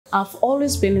I've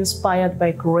always been inspired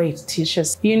by great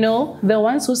teachers. You know, the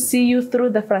ones who see you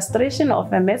through the frustration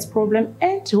of a maths problem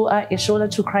and who are a shoulder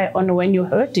to cry on when you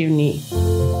hurt your knee.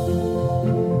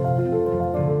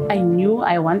 I knew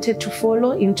I wanted to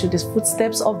follow into the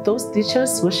footsteps of those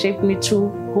teachers who shaped me to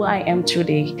who I am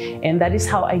today. And that is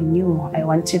how I knew I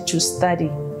wanted to study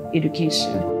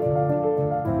education.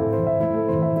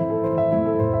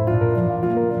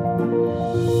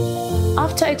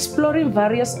 After exploring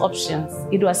various options,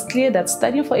 it was clear that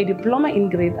studying for a diploma in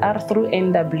grade R through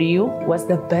NW was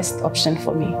the best option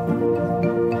for me.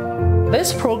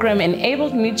 This program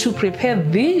enabled me to prepare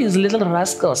these little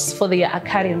rascals for their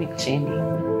academic journey.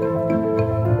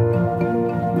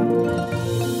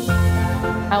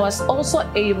 I was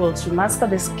also able to master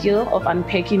the skill of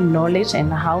unpacking knowledge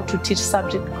and how to teach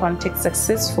subject context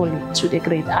successfully to the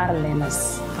grade R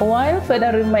learners, while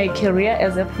furthering my career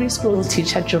as a preschool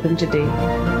teacher during the day.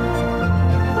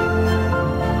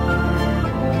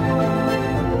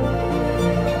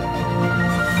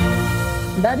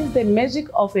 That is the magic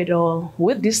of it all.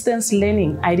 With distance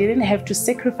learning, I didn't have to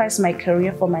sacrifice my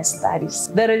career for my studies.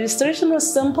 The registration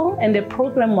was simple and the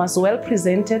program was well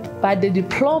presented, but the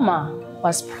diploma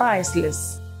was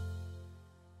priceless.